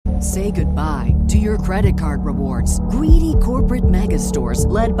Say goodbye to your credit card rewards. Greedy corporate mega stores,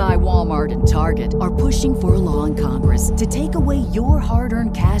 led by Walmart and Target, are pushing for a law in Congress to take away your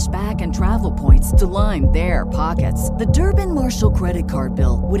hard-earned cash back and travel points to line their pockets. The Durbin-Marshall credit card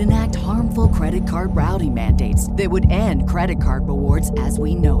bill would enact harmful credit card routing mandates that would end credit card rewards as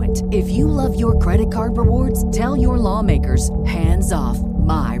we know it. If you love your credit card rewards, tell your lawmakers, hands off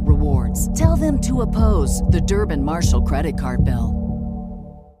my rewards. Tell them to oppose the Durbin-Marshall credit card bill.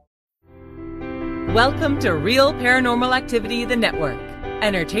 Welcome to Real Paranormal Activity, the network.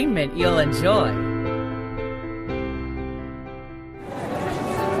 Entertainment you'll enjoy.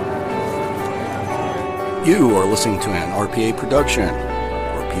 You are listening to an RPA production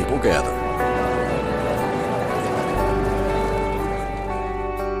where people gather.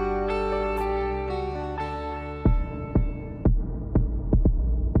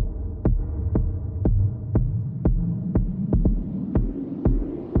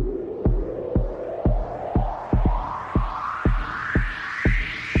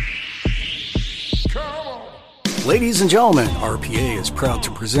 Ladies and gentlemen, RPA is proud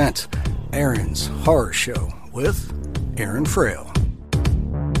to present Aaron's Horror Show with Aaron Frail.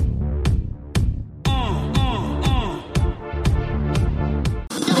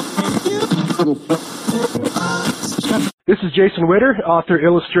 This is Jason Witter, author,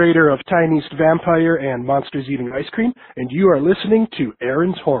 illustrator of Tiny East Vampire and Monsters Eating Ice Cream, and you are listening to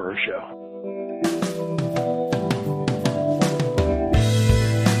Aaron's Horror Show.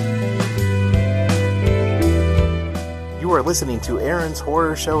 You are listening to Aaron's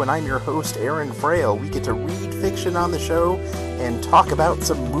Horror Show, and I'm your host, Aaron Frail. We get to read fiction on the show and talk about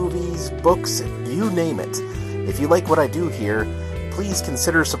some movies, books, you name it. If you like what I do here, please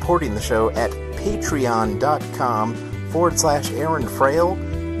consider supporting the show at patreon.com/Aaron Frail.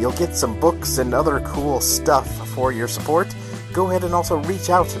 You'll get some books and other cool stuff for your support. Go ahead and also reach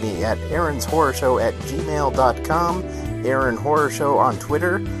out to me at aaronshorrorshow@gmail.com, Aaron Horror Show on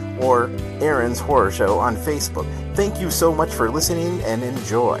Twitter, or Aaron's Horror Show on Facebook. Thank you so much for listening and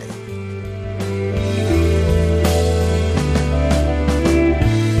enjoy.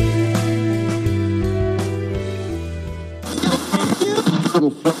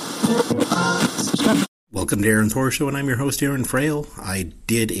 Welcome to Aaron's Horror Show, and I'm your host, Aaron Frail. I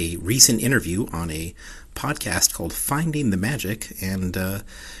did a recent interview on a podcast called Finding the Magic, and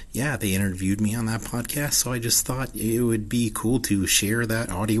they interviewed me on that podcast, so I just thought it would be cool to share that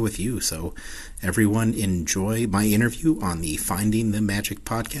audio with you. So everyone enjoy my interview on the Finding the Magic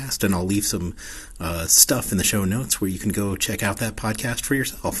podcast, and I'll leave some stuff in the show notes where you can go check out that podcast for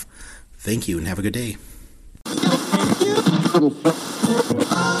yourself. Thank you, and have a good day.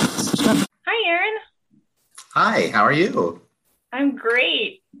 Hi, Aaron. Hi, how are you? I'm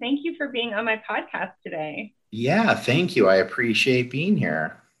great. Thank you for being on my podcast today. Yeah, thank you. I appreciate being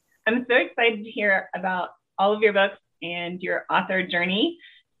here. I'm so excited to hear about all of your books and your author journey.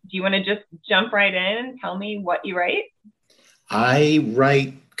 Do you want to just jump right in and tell me what you write? I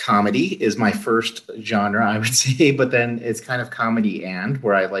write comedy is my first genre, I would say, but then it's kind of comedy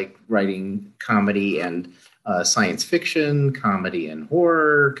where I like writing comedy and science fiction, comedy and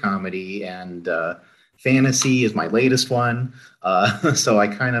horror, comedy and fantasy is my latest one. So I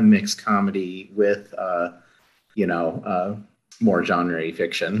kind of mix comedy with, more genre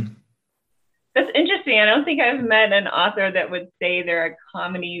fiction. That's interesting. I don't think I've met an author that would say they're a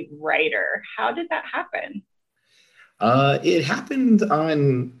comedy writer. How did that happen? It happened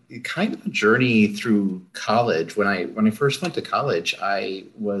on kind of a journey through college. When I first went to college, I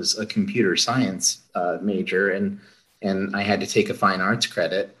was a computer science major, and I had to take a fine arts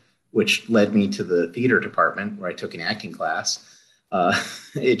credit, which led me to the theater department where I took an acting class.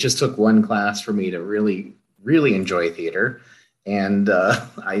 It just took one class for me to really, really enjoy theater. And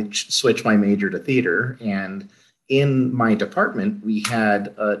I switched my major to theater. And in my department, we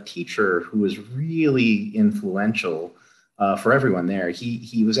had a teacher who was really influential for everyone there.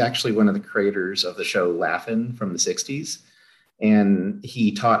 He was actually one of the creators of the show Laugh-In from the 60s. And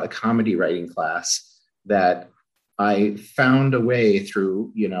he taught a comedy writing class that I found a way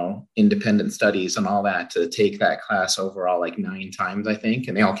through, independent studies and all that to take that class overall like 9 times, I think,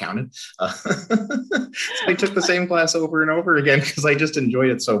 and they all counted. So I took the same class over and over again because I just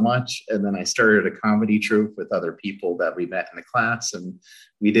enjoyed it so much. And then I started a comedy troupe with other people that we met in the class, and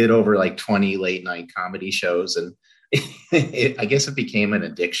we did over like 20 late night comedy shows. And I guess it became an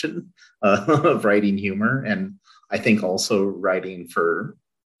addiction of writing humor. And I think also writing for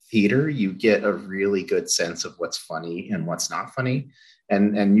theater, you get a really good sense of what's funny and what's not funny.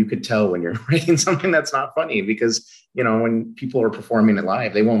 And you could tell when you're writing something that's not funny because, when people are performing it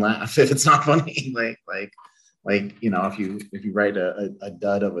live, they won't laugh if it's not funny. Like, if you write a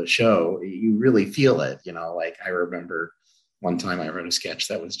dud of a show, you really feel it. Like I remember one time I wrote a sketch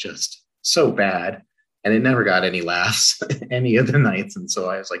that was just so bad, and it never got any laughs any of the nights. And so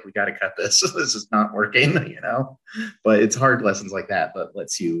I was like, we got to cut this. This is not working, But it's hard lessons like that that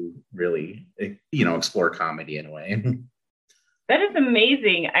lets you really, explore comedy in a way. That is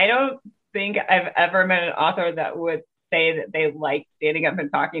amazing. I don't think I've ever met an author that would say that they like standing up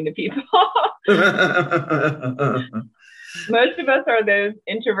and talking to people. Most of us are those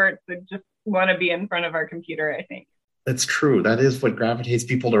introverts that just want to be in front of our computer, I think. That's true. That is what gravitates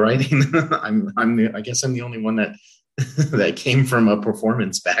people to writing. I guess I'm the only one that that came from a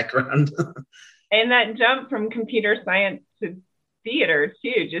performance background. And that jump from computer science to theater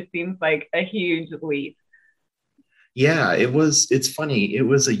too just seems like a huge leap. Yeah, it's funny. It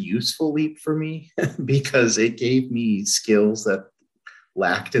was a useful leap for me because it gave me skills that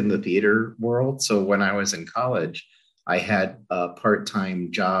lacked in the theater world. So when I was in college, I had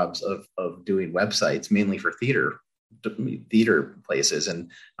part-time jobs of doing websites, mainly for theater places.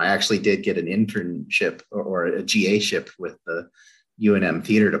 And I actually did get an internship or a GA-ship with the UNM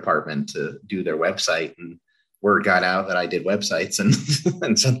theater department to do their website. And word got out that I did websites, and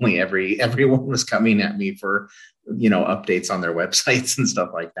suddenly everyone was coming at me for, updates on their websites and stuff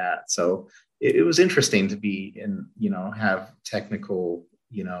like that. So it was interesting to be in, have technical,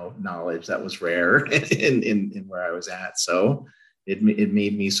 knowledge that was rare in where I was at. So it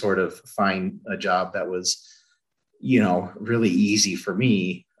made me sort of find a job that was, really easy for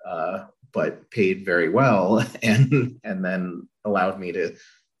me, but paid very well, and then allowed me to,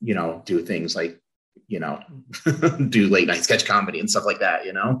 do things like, do late night sketch comedy and stuff like that,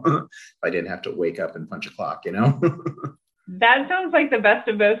 if I didn't have to wake up and punch a clock, That sounds like the best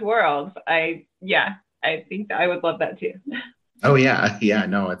of both worlds. I think that I would love that too. Oh yeah. Yeah.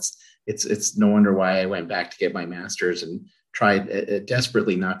 No, it's no wonder why I went back to get my master's and tried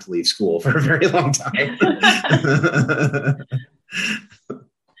desperately not to leave school for a very long time.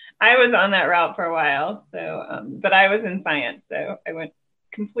 I was on that route for a while. So, but I was in science, so I went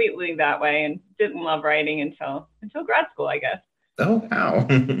completely that way and didn't love writing until grad school, I guess. Oh, wow.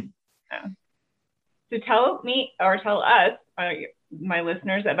 So tell me, or tell us, my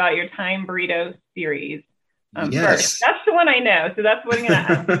listeners, about your Time Burrito series. Yes. First. That's the one I know. So that's what I'm going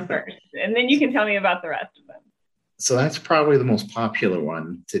to ask you first. And then you can tell me about the rest of them. So that's probably the most popular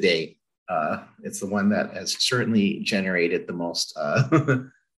one to date. It's the one that has certainly generated the most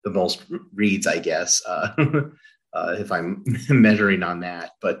reads, I guess, if I'm measuring on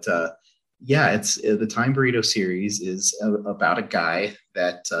that. But it's the Time Burrito series is about a guy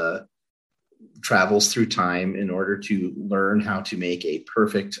that travels through time in order to learn how to make a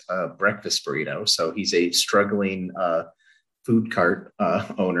perfect breakfast burrito. So he's a struggling food cart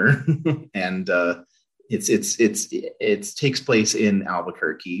owner, and it takes place in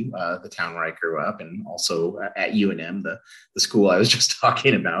Albuquerque, the town where I grew up, and also at UNM, the school I was just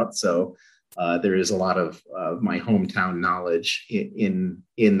talking about. So there is a lot of my hometown knowledge in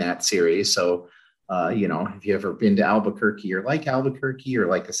that series. So if you've ever been to Albuquerque or like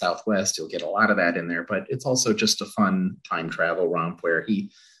the Southwest, you'll get a lot of that in there. But it's also just a fun time travel romp where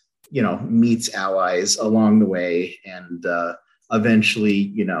he, meets allies along the way, and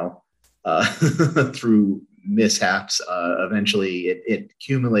eventually, through mishaps, eventually it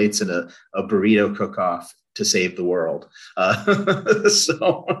accumulates in a burrito cook-off to save the world.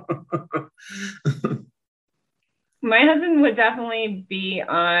 So my husband would definitely be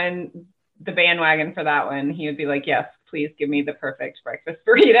on the bandwagon for that one. He would be like, yes, please give me the perfect breakfast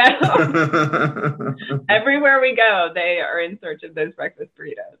burrito. Everywhere we go, they are in search of those breakfast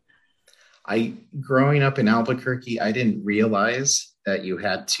burritos. Growing up in Albuquerque, I didn't realize that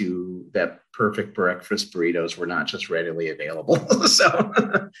perfect breakfast burritos were not just readily available. So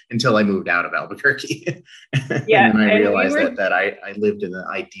until I moved out of Albuquerque, yeah, and then I realized that I lived in the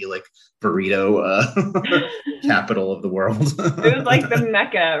idyllic burrito capital of the world. It was like the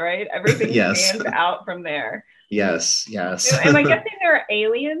Mecca, right? Everything Yes. stands out from there. Yes. So am I guessing there are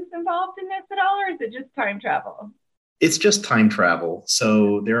aliens involved in this at all, or is it just time travel? It's just time travel.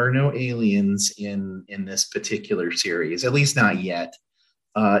 So there are no aliens in this particular series, at least not yet.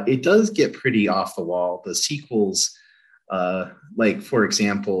 It does get pretty off the wall. The sequels, like, for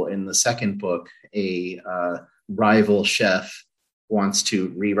example, in the second book, a rival chef wants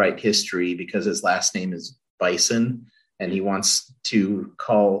to rewrite history because his last name is Bison, and he wants to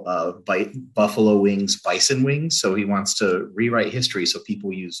call buffalo wings bison wings. So he wants to rewrite history so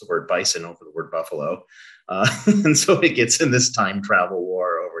people use the word bison over the word buffalo. And so it gets in this time travel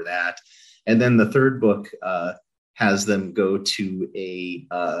war over that. And then the third book has them go to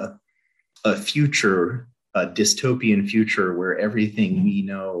a future a dystopian future where everything we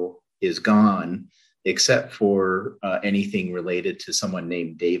know is gone except for anything related to someone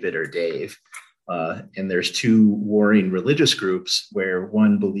named David or Dave. And there's two warring religious groups where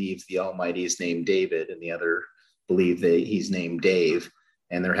one believes the Almighty is named David and the other believe that he's named Dave,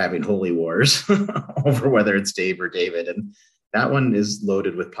 and they're having holy wars over whether it's Dave or David. And that one is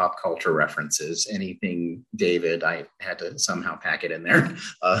loaded with pop culture references. Anything David, I had to somehow pack it in there.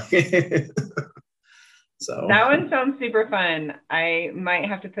 So that one sounds super fun. I might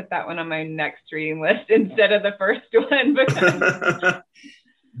have to put that one on my next reading list instead of the first one. Because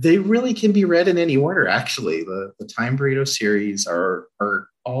they really can be read in any order, actually. The Time Burrito series are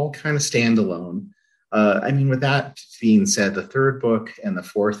all kind of standalone. I mean, with that being said, the third book and the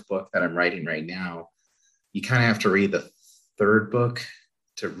fourth book that I'm writing right now, you kind of have to read the third book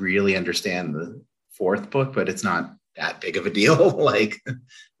to really understand the fourth book, but it's not that big of a deal. like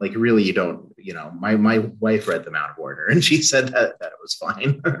really, you don't, my wife read them out of order and she said that it was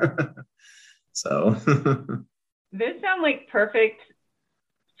fine. So this sounds like perfect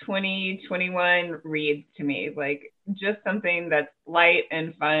 2021 reads to me, like just something that's light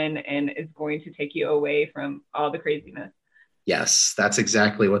and fun and is going to take you away from all the craziness. Yes, that's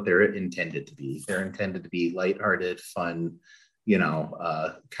exactly what they're intended to be. They're intended to be lighthearted, fun,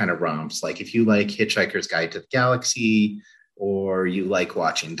 kind of romps. Like if you like Hitchhiker's Guide to the Galaxy, or you like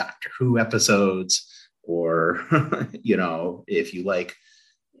watching Doctor Who episodes, or, if you like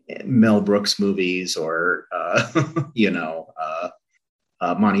Mel Brooks movies or,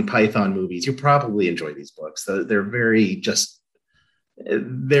 Monty Python movies, you probably enjoy these books. They're very just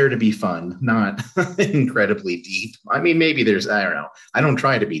there to be fun, not incredibly deep. I mean, maybe there's, I don't know. I don't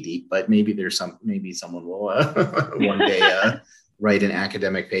try to be deep, but maybe someone will one day write an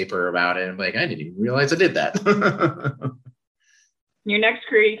academic paper about it and be like, I didn't even realize I did that. Your next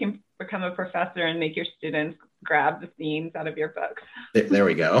career, you can become a professor and make your students grab the themes out of your books. There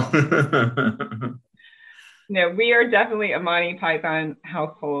we go. No, we are definitely a Monty Python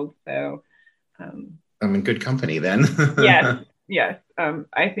household, so I'm in good company then. Yes.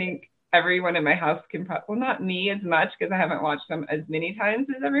 I think everyone in my house can well, not me as much because I haven't watched them as many times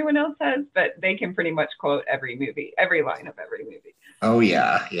as everyone else has, but they can pretty much quote every movie, every line of every movie. Oh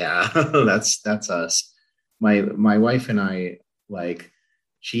yeah. That's us. My wife and I, one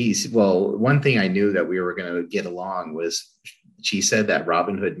thing I knew that we were going to get along was she said that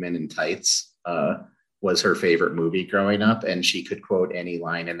Robin Hood Men in Tights was her favorite movie growing up, and she could quote any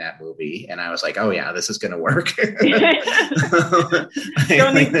line in that movie. And I was like, oh yeah, this is going to work. Don't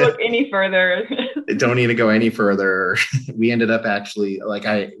need to look any further. Don't need to go any further. We ended up we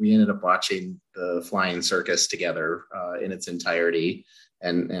ended up watching the Flying Circus together in its entirety.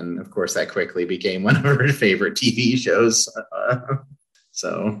 And of course that quickly became one of her favorite TV shows.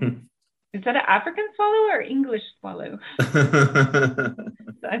 So is that an African swallow or English swallow?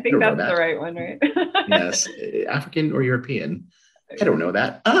 I think that's the right one, right? Yes. African or European? I don't know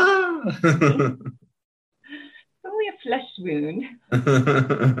that. It's only a flesh wound.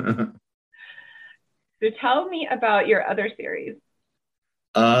 So tell me about your other series.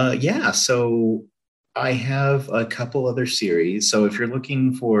 So I have a couple other series. So if you're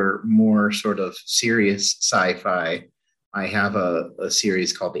looking for more sort of serious sci-fi, I have a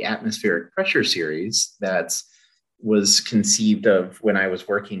series called the Atmospheric Pressure series that was conceived of when I was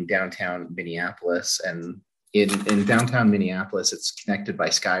working downtown Minneapolis. And in downtown Minneapolis, it's connected by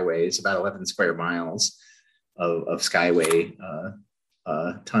skyways, about 11 square miles of skyway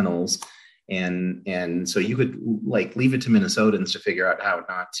tunnels. And so you could leave it to Minnesotans to figure out how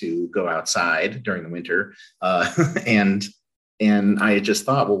not to go outside during the winter. And I just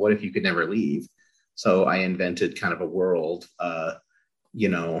thought, well, what if you could never leave? So I invented kind of a world, that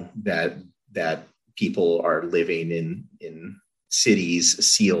people are living in cities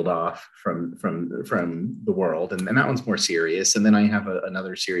sealed off from the world. And that one's more serious. And then I have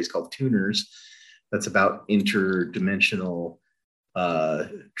another series called Tuners that's about interdimensional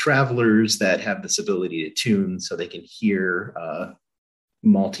travelers that have this ability to tune so they can hear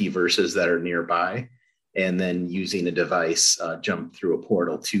multiverses that are nearby, and then using a device jump through a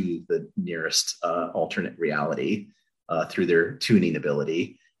portal to the nearest alternate reality through their tuning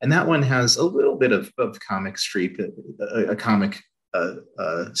ability. And that one has a little bit of comic streak in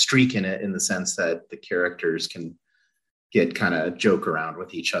it, in the sense that the characters can get kind of joke around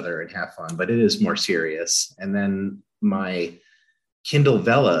with each other and have fun, but it is more serious. And then my Kindle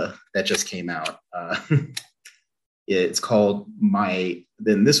Vella that just came out, it's called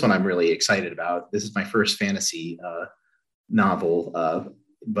then this one I'm really excited about. This is my first fantasy novel,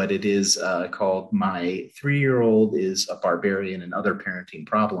 but it is called My 3-Year-Old is a Barbarian and Other Parenting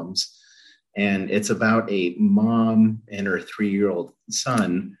Problems. And it's about a mom and her 3-year-old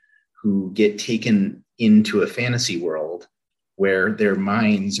son who get taken into a fantasy world where their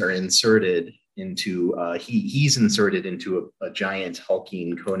minds are inserted into, he's inserted into a giant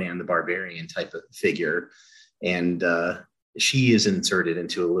hulking Conan the Barbarian type of figure. And she is inserted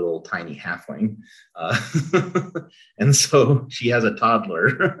into a little tiny halfling. And so she has a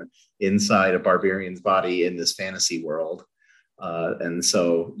toddler inside a barbarian's body in this fantasy world. And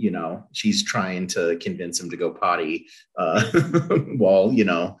so, she's trying to convince him to go potty while,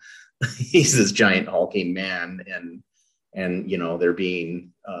 he's this giant hulking man and they're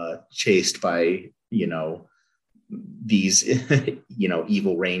being chased by, these,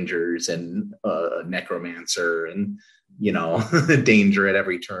 evil rangers and a necromancer and, danger at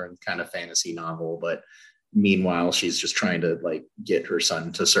every turn kind of fantasy novel. But meanwhile, she's just trying to get her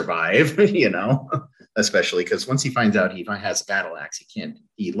son to survive, especially because once he finds out he has a battle axe,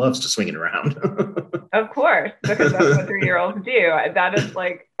 he loves to swing it around. Of course, because that's what 3-year-olds do. That is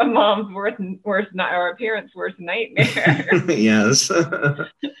like a mom's worst or a parent's worst nightmare. Yes.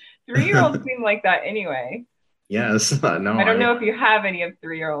 3-year-olds seem like that anyway. Yes. No. I don't know if you have any of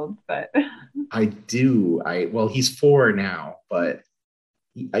 3-year-olds, but I do. Well, he's 4 now, but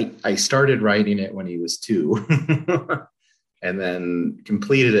I started writing it when he was 2 and then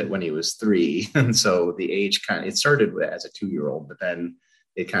completed it when he was 3. And so the age it started as a 2-year-old, but then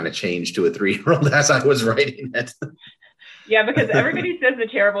it kind of changed to a 3-year-old as I was writing it. Yeah, because everybody says the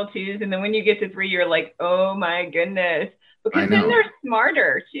terrible 2s. And then when you get to 3, you're like, oh my goodness. Because then they're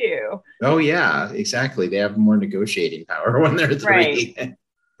smarter too. Oh yeah, exactly. They have more negotiating power when they're 3.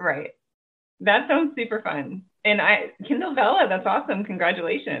 Right. That sounds super fun. And Kindle Vella, that's awesome.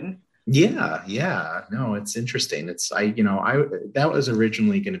 Congratulations. Yeah. No, it's interesting. That was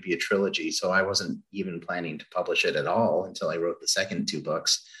originally going to be a trilogy, so I wasn't even planning to publish it at all until I wrote the second 2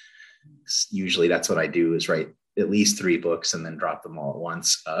 books. Usually that's what I do, is write at least 3 books and then drop them all at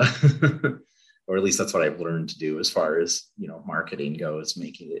once. Or at least that's what I've learned to do as far as, marketing goes,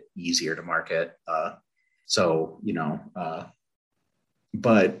 making it easier to market.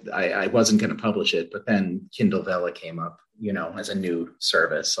 But I wasn't going to publish it, but then Kindle Vella came up, as a new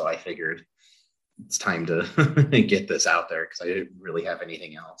service. So I figured it's time to get this out there because I didn't really have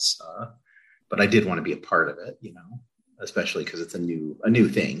anything else. But I did want to be a part of it, especially because it's a new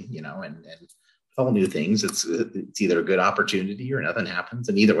thing, and all new things. It's either a good opportunity or nothing happens.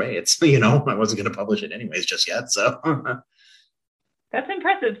 And either way, it's, I wasn't going to publish it anyways just yet. So that's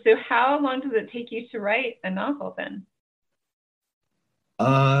impressive. So how long does it take you to write a novel then?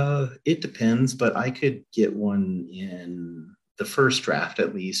 It depends, but I could get one in the first draft,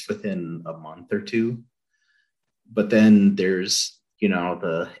 at least within a month or 2. But then there's,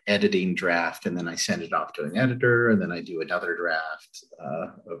 the editing draft, and then I send it off to an editor, and then I do another draft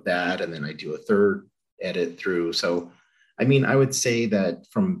of that, and then I do a third edit through. So, I would say that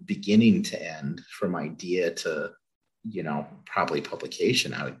from beginning to end, from idea to, probably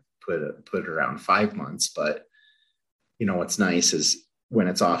publication, I would put around 5 months. But, what's nice is when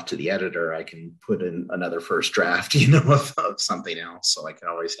it's off to the editor, I can put in another first draft, of something else. So I can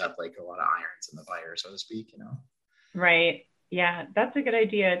always have a lot of irons in the fire, so to speak, Right. Yeah, that's a good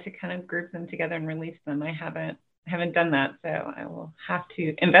idea to kind of group them together and release them. I haven't done that, so I will have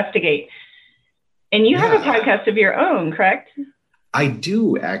to investigate. And you have a podcast of your own, correct? I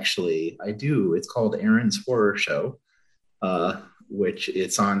do, actually. I do. It's called Aaron's Horror Show, which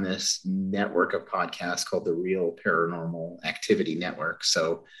it's on this network of podcasts called the Real Paranormal Activity Network.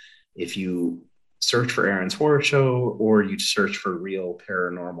 So if you search for Aaron's Horror Show or you search for Real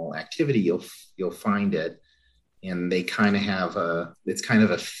Paranormal Activity, you'll find it. And they kind of have it's kind of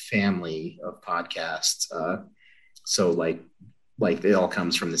a family of podcasts. So like it all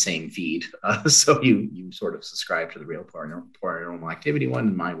comes from the same feed. So you sort of subscribe to the Real Paranormal Activity one,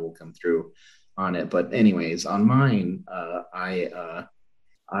 and mine will come through on it. But anyways, on mine, I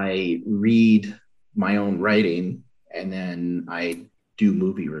read my own writing, and then I do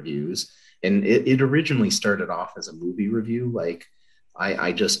movie reviews. And it originally started off as a movie review.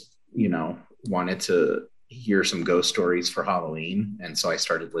 I just, wanted to hear some ghost stories for Halloween. And so I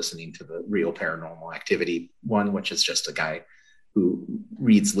started listening to the Real Paranormal Activity one, which is just a guy who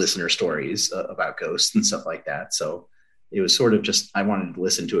reads listener stories about ghosts and stuff like that. So it was sort of just, I wanted to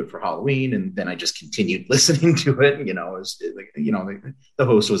listen to it for Halloween, and then I just continued listening to it. The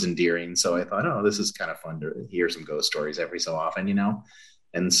host was endearing. So I thought, oh, this is kind of fun to hear some ghost stories every so often,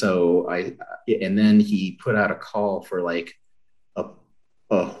 And so and then he put out a call for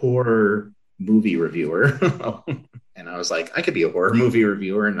a horror movie reviewer. And I was like, I could be a horror movie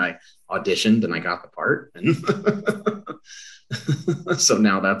reviewer, and I auditioned and I got the part. And so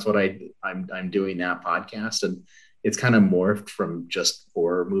now that's what I'm doing, that podcast. And it's kind of morphed from just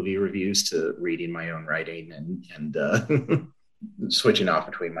horror movie reviews to reading my own writing and switching off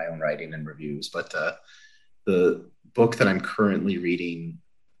between my own writing and reviews. But the book that I'm currently reading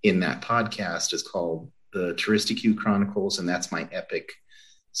in that podcast is called The Touristicue Chronicles, and that's my epic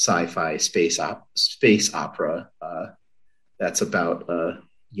sci-fi space opera. That's about an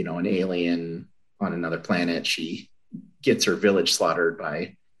alien on another planet. She gets her village slaughtered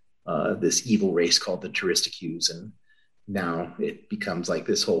by this evil race called the Touristicues, and now it becomes like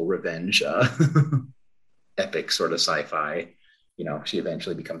this whole revenge epic sort of sci-fi. She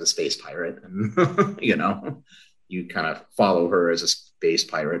eventually becomes a space pirate, and you kind of follow her as a space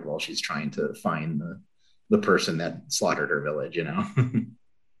pirate while she's trying to find the person that slaughtered her village.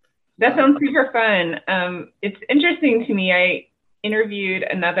 That sounds super fun. It's interesting to me. I interviewed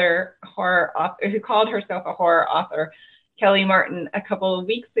another horror author who called herself a horror author, Kelly Martin, a couple of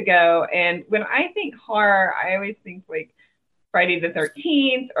weeks ago. And when I think horror, I always think like Friday the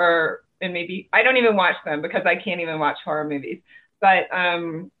 13th, and maybe I don't even watch them because I can't even watch horror movies. But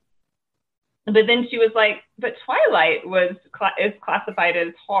then she was like, but Twilight is classified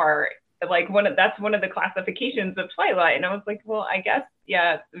as horror. Like that's one of the classifications of Twilight. And I was like, well, I guess,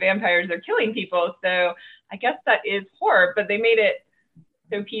 yeah, vampires are killing people. So I guess that is horror, but they made it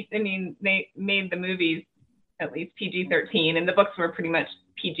so they made the movies at least PG-13, and the books were pretty much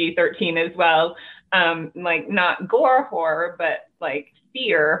PG-13 as well. Like not gore horror, but like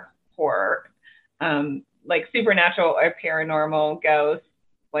fear horror, like supernatural or paranormal ghosts,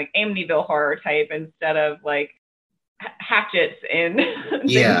 like Amityville horror type instead of like hatchets and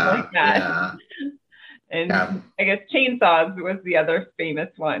things like that. Yeah. And yeah. I guess chainsaws was the other famous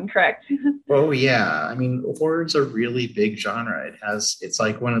one, correct? Oh yeah, I mean, horror is a really big genre. It's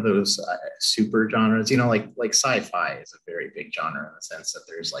like one of those super genres. Like sci-fi is a very big genre in the sense that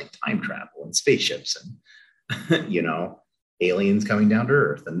there's like time travel and spaceships and aliens coming down to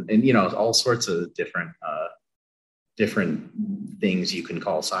Earth and all sorts of different things you can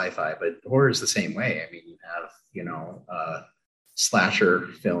call sci-fi. But horror is the same way. I mean, you have slasher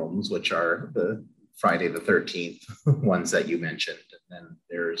films, which are the Friday the 13th ones that you mentioned. And then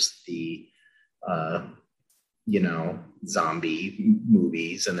there's the, zombie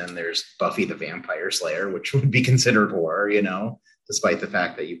movies. And then there's Buffy the Vampire Slayer, which would be considered horror, despite the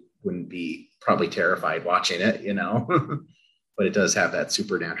fact that you wouldn't be probably terrified watching it, but it does have that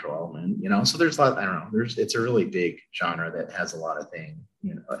supernatural element, so there's a lot, I don't know, it's a really big genre that has a lot of things,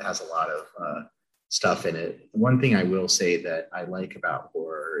 it has a lot of stuff in it. One thing I will say that I like about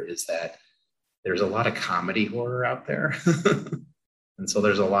horror is that there's a lot of comedy horror out there. And so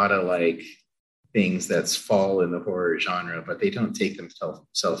there's a lot of like things that fall in the horror genre, but they don't take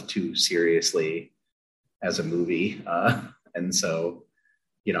themselves too seriously as a movie. And so,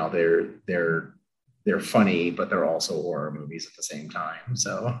 they're funny, but they're also horror movies at the same time.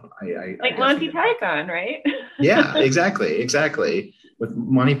 So I like Monty Python, right? Yeah, exactly. With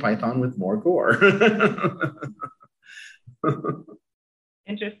Monty Python with more gore.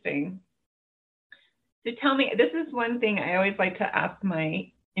 Interesting. So tell me, this is one thing I always like to ask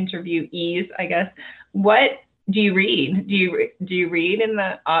my interviewees, I guess. What do you read? Do you read in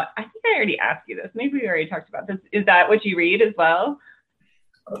the? I think I already asked you this. Maybe we already talked about this. Is that what you read as well?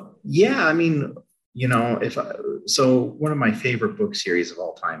 Yeah, I mean, so one of my favorite book series of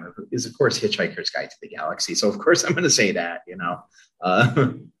all time is, of course, Hitchhiker's Guide to the Galaxy. So of course I'm going to say that,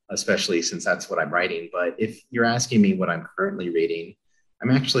 especially since that's what I'm writing. But if you're asking me what I'm currently reading,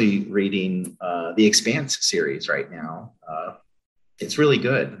 I'm actually reading the Expanse series right now. It's really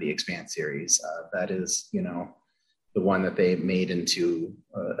good, the Expanse series. That is, the one that they made into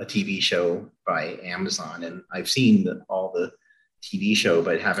a TV show by Amazon. And I've seen all the TV show,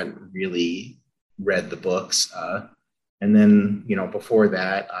 but haven't really read the books. And then, before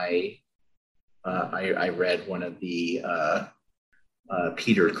that, I read one of the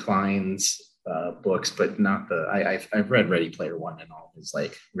Peter Klein's books, but not I've read Ready Player One and all his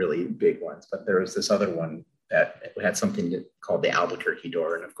like really big ones, but there was this other one that had something called the Albuquerque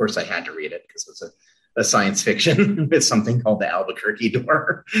Door, and of course I had to read it because it was a science fiction with something called the Albuquerque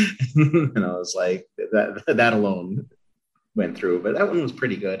Door. And I was like, that alone went through, but that one was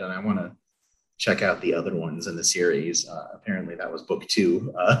pretty good, and I want to check out the other ones in the series. Apparently that was book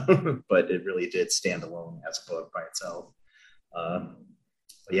 2, but it really did stand alone as a book by itself.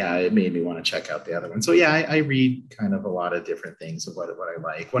 Yeah, it made me want to check out the other one. So yeah, I read kind of a lot of different things of what I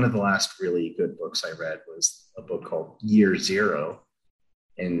like. One of the last really good books I read was a book called Year Zero,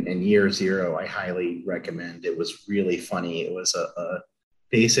 and Year Zero, I highly recommend. It was really funny. It was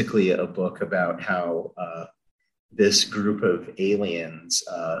basically a book about how this group of aliens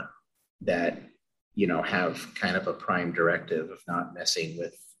that have kind of a prime directive of not messing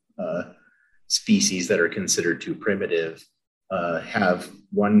with species that are considered too primitive, have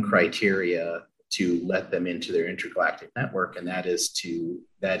one criteria to let them into their intergalactic network, and that is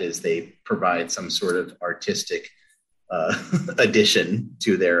they provide some sort of artistic addition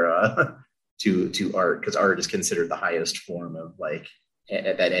to their to art, because art is considered the highest form of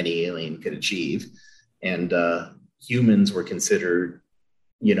that any alien could achieve, and humans were considered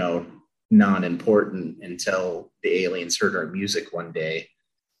non-important until the aliens heard our music one day,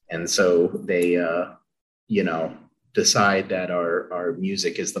 and so they decide that our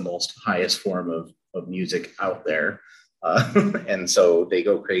music is the most highest form of music out there. And so they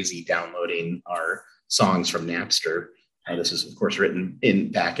go crazy downloading our songs from Napster. This is, of course, written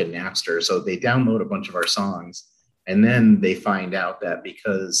back in Napster. So they download a bunch of our songs, and then they find out that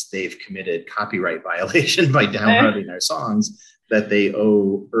because they've committed copyright violation by downloading our songs, that they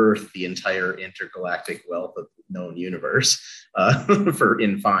owe Earth the entire intergalactic wealth of known universe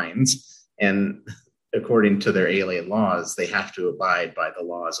in fines. And according to their alien laws, they have to abide by the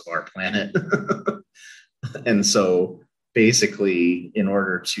laws of our planet. And so basically, in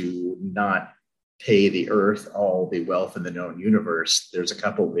order to not pay the Earth all the wealth in the known universe, there's a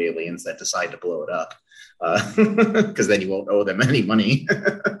couple of aliens that decide to blow it up, because then you won't owe them any money.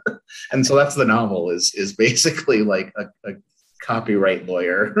 And so that's the novel, is basically like a copyright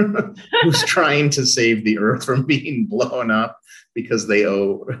lawyer who's trying to save the Earth from being blown up because they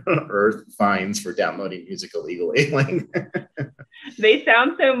owe Earth fines for downloading music illegally. They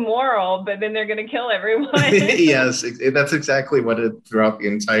sound so moral, but then they're going to kill everyone. Yes, that's exactly what throughout the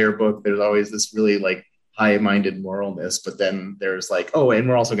entire book. There's always this really high-minded moralness, but then there's and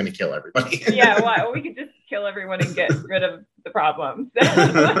we're also going to kill everybody. Yeah, well, we could just kill everyone and get rid of the problems.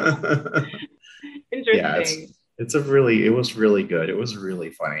 Interesting. Yeah, it was really good. It was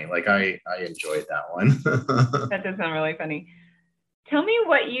really funny. I enjoyed that one. That does sound really funny. Tell me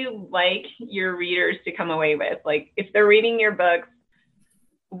what you like your readers to come away with. If they're reading your books,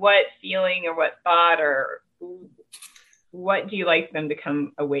 what feeling or what thought or what do you like them to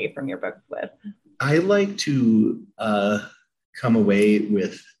come away from your books with? I like to come away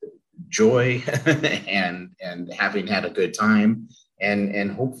with joy and having had a good time,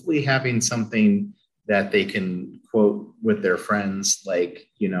 and hopefully having something that they can quote with their friends,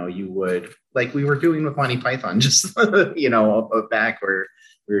 you would, we were doing with Monty Python, just, back where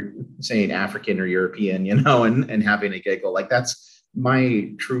we were saying African or European, and having a giggle. That's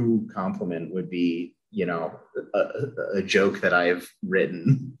my true compliment, would be, a joke that I've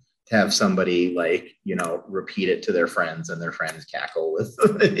written, to have somebody repeat it to their friends and their friends cackle with,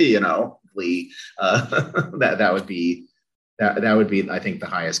 glee. That would be, I think, the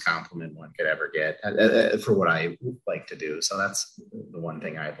highest compliment one could ever get for what I like to do. So that's the one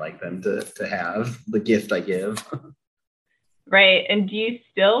thing I'd like them to have, the gift I give. Right. And do you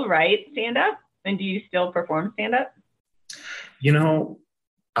still write stand-up? And do you still perform stand-up?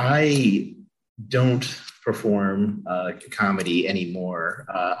 I don't perform comedy anymore.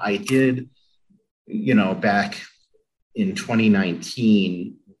 I did, back in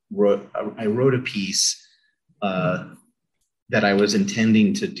 2019, I wrote a piece that I was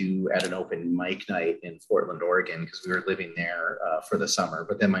intending to do at an open mic night in Portland, Oregon, because we were living there for the summer.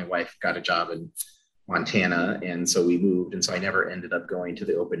 But then my wife got a job in Montana, and so we moved. And so I never ended up going to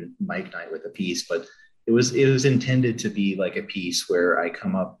the open mic night with a piece. But it was intended to be like a piece where I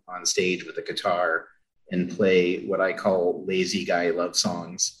come up on stage with a guitar and play what I call lazy guy love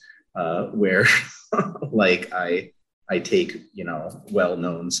songs, where I take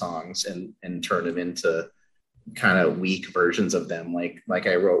well-known songs and turn them into kind of weak versions of them. Like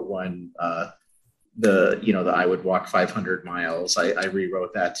I wrote one, the I would walk 500 miles. I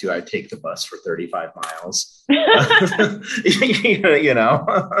rewrote that to I take the bus for 35 miles,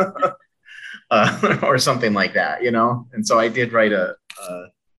 or something like that, And so I did write a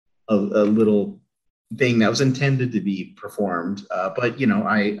little thing that was intended to be performed, but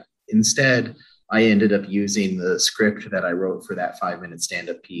I ended up using the script that I wrote for that 5-minute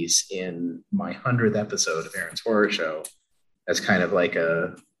stand-up piece in my 100th episode of Aaron's Horror Show as kind of like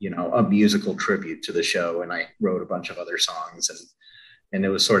a musical tribute to the show. And I wrote a bunch of other songs, and it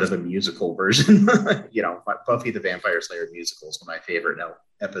was sort of a musical version. Buffy the Vampire Slayer musical is one of my favorite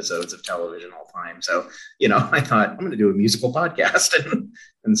episodes of television all time. So, I thought I'm going to do a musical podcast.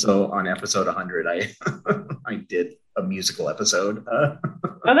 And so on episode 100, I did a musical episode.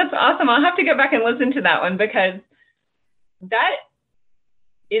 Oh, that's awesome. I'll have to go back and listen to that one, because that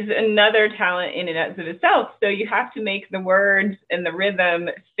is another talent in and of itself. So you have to make the words and the rhythm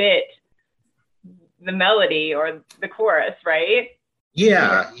fit the melody or the chorus, right?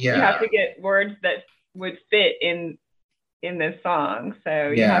 Yeah. You have to get words that would fit in this song. So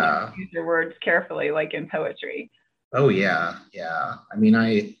you have to use your words carefully, like in poetry. Oh yeah. I mean,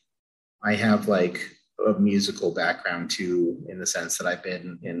 I have like a musical background too, in the sense that I've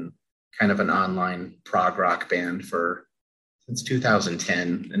been in kind of an online prog rock band since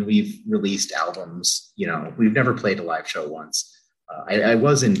 2010, and we've released albums. We've never played a live show once. I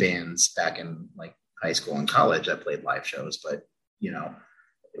was in bands back in like high school and college. I played live shows, but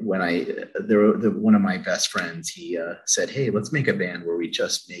when one of my best friends, he said, "Hey, let's make a band where we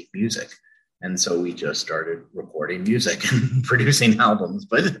just make music." And so we just started recording music and producing albums.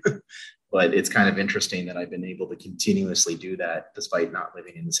 But it's kind of interesting that I've been able to continuously do that despite not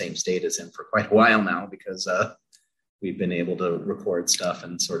living in the same state as him for quite a while now, because we've been able to record stuff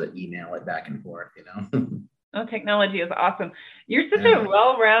and sort of email it back and forth, Oh, technology is awesome. You're such a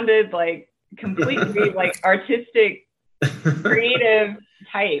well-rounded, like completely like artistic, creative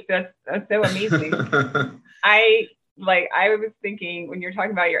type. That's so amazing. I was thinking when you're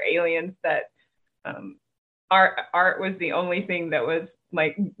talking about your aliens that art was the only thing that was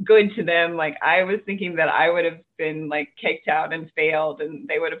like good to them. Like I was thinking that I would have been like kicked out and failed, and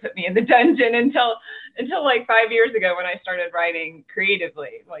they would have put me in the dungeon until like 5 years ago when I started writing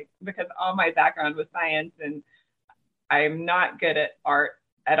creatively, like because all my background was science and I'm not good at art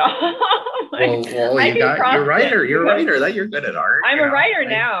at all. You're a writer. You're good at art. I'm a writer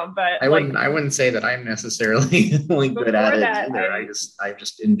now, but I wouldn't say that I'm necessarily good at it either. I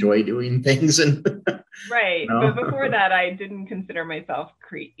just enjoy doing things and right. But before that, I didn't consider myself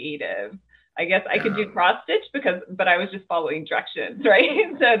creative. I guess I could do cross stitch but I was just following directions,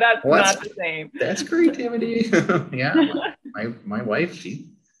 right? So that's not the same. That's creativity. Yeah. My wife, she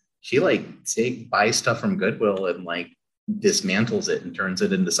like buys stuff from Goodwill and like dismantles it and turns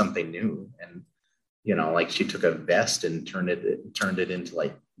it into something new. And like she took a vest and turned it into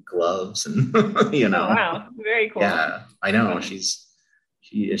like gloves and Oh wow, very cool. Yeah, I know. She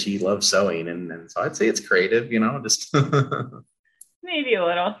loves sewing, and so I'd say it's creative, just maybe a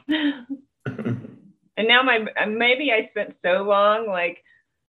little. And now maybe I spent so long like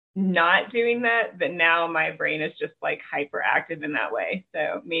not doing that now my brain is just like hyperactive in that way.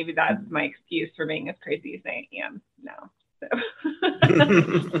 So maybe that's my excuse for being as crazy as I am now. So.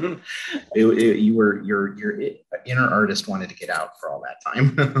 Your inner artist wanted to get out for all that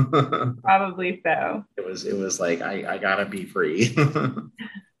time. Probably so. It was like I gotta be free. So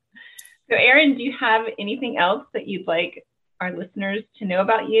Aaron, do you have anything else that you'd like our listeners to know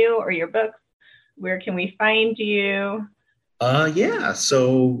about you or your books? Where can we find you? Yeah.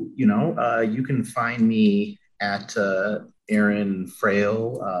 So, you can find me at Aaron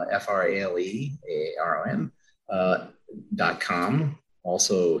Frale, FRALEARON, .com.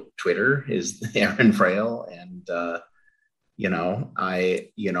 Also, Twitter is Aaron Frale. And,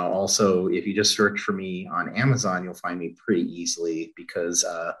 also, if you just search for me on Amazon, you'll find me pretty easily because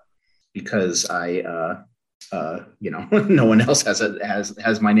I, no one else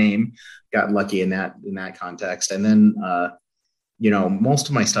has my name. Got lucky in that context. And then, most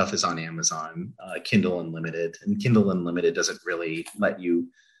of my stuff is on Amazon, Kindle Unlimited, and Kindle Unlimited doesn't really let you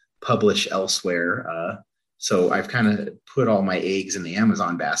publish elsewhere. So I've kind of put all my eggs in the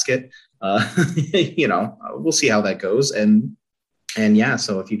Amazon basket. We'll see how that goes. And yeah,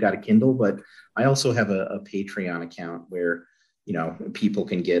 so if you got a Kindle, but I also have a Patreon account where, people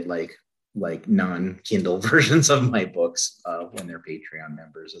can get like non-Kindle versions of my books when they're Patreon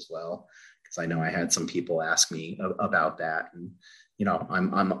members as well. Because I know I had some people ask me about that, and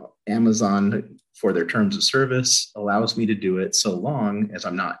I'm Amazon, for their terms of service, allows me to do it so long as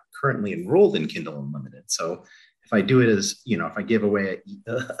I'm not currently enrolled in Kindle Unlimited. So if I do it as if I give away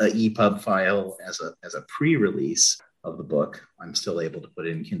a EPUB file as a pre-release of the book, I'm still able to put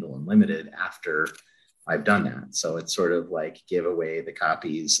it in Kindle Unlimited after I've done that. So it's sort of like give away the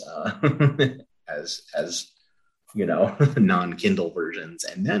copies as non-Kindle versions,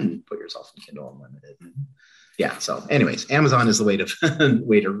 and then put yourself in Kindle Unlimited. Yeah. So anyways, Amazon is the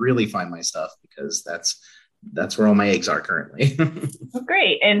way to really find my stuff, because that's where all my eggs are currently. Well,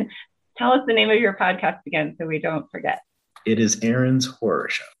 great. And tell us the name of your podcast again, so we don't forget. It is Aaron's Horror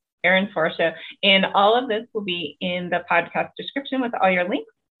Show. Aaron's Horror Show. And all of this will be in the podcast description with all your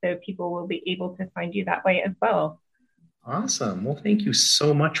links, so people will be able to find you that way as well. Awesome. Well, thank you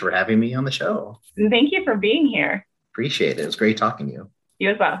so much for having me on the show. And thank you for being here. Appreciate it. It was great talking to you. You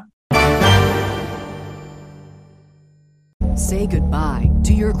as well. say goodbye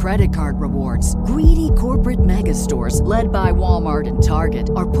to your credit card rewards. Greedy corporate mega stores, led by Walmart and Target,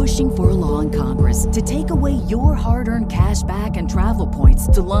 are pushing for a law in Congress to take away your hard-earned cash back and travel points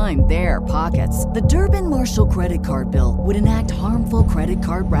to line their pockets. The Durbin-Marshall credit card bill would enact harmful credit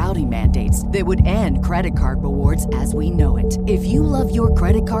card routing mandates that would end credit card rewards as we know it. If you love your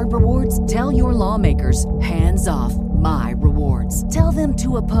credit card rewards, tell your lawmakers, hands off my rewards. Tell them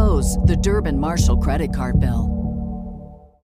to oppose the Durbin-Marshall credit card bill.